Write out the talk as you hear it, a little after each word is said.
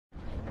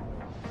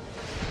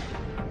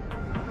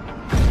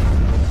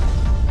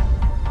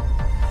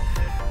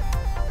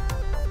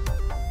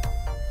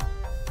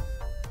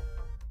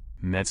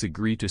Mets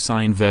agree to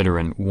sign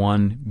veteran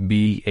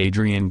 1B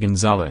Adrian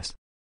Gonzalez.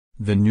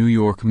 The New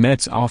York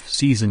Mets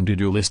off-season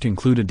to-do list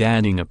included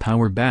adding a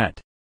power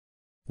bat.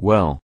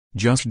 Well,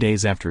 just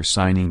days after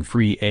signing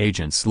free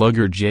agent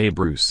slugger Jay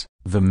Bruce,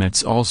 the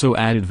Mets also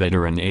added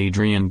veteran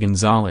Adrian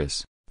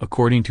Gonzalez,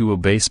 according to a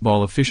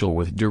baseball official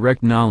with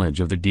direct knowledge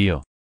of the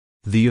deal.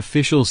 The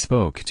official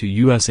spoke to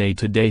USA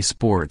Today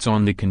Sports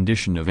on the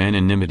condition of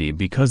anonymity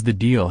because the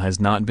deal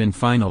has not been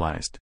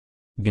finalized.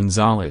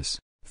 Gonzalez,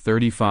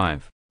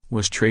 35,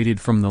 was traded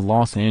from the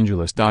Los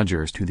Angeles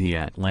Dodgers to the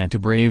Atlanta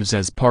Braves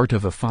as part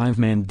of a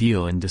five-man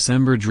deal in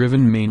December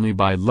driven mainly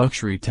by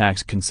luxury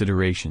tax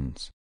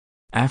considerations.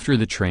 After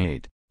the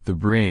trade, the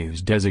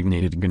Braves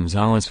designated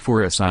Gonzalez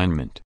for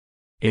assignment.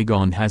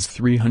 Gon has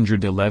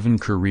 311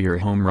 career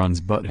home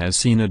runs but has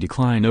seen a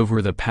decline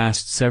over the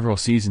past several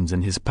seasons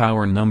in his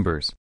power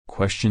numbers,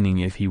 questioning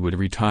if he would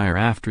retire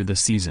after the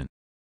season.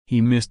 He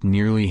missed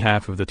nearly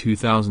half of the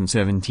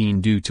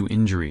 2017 due to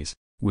injuries,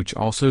 which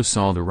also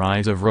saw the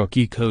rise of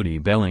rookie Cody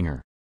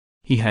Bellinger.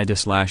 He had a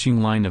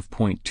slashing line of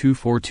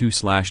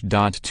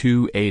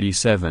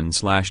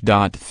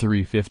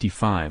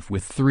 .242/.287/.355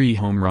 with 3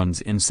 home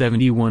runs in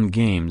 71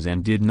 games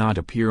and did not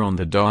appear on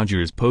the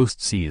Dodgers'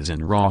 postseason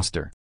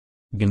roster.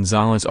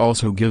 Gonzalez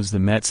also gives the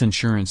Mets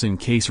insurance in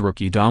case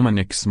rookie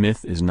Dominic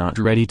Smith is not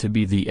ready to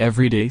be the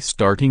everyday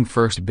starting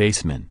first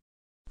baseman.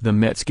 The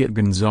Mets get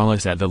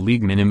Gonzalez at the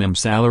league minimum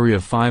salary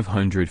of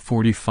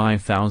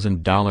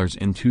 $545,000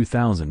 in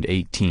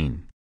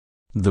 2018.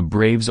 The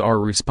Braves are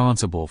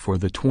responsible for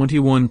the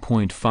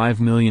 $21.5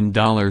 million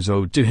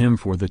owed to him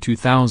for the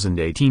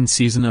 2018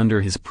 season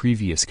under his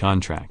previous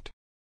contract.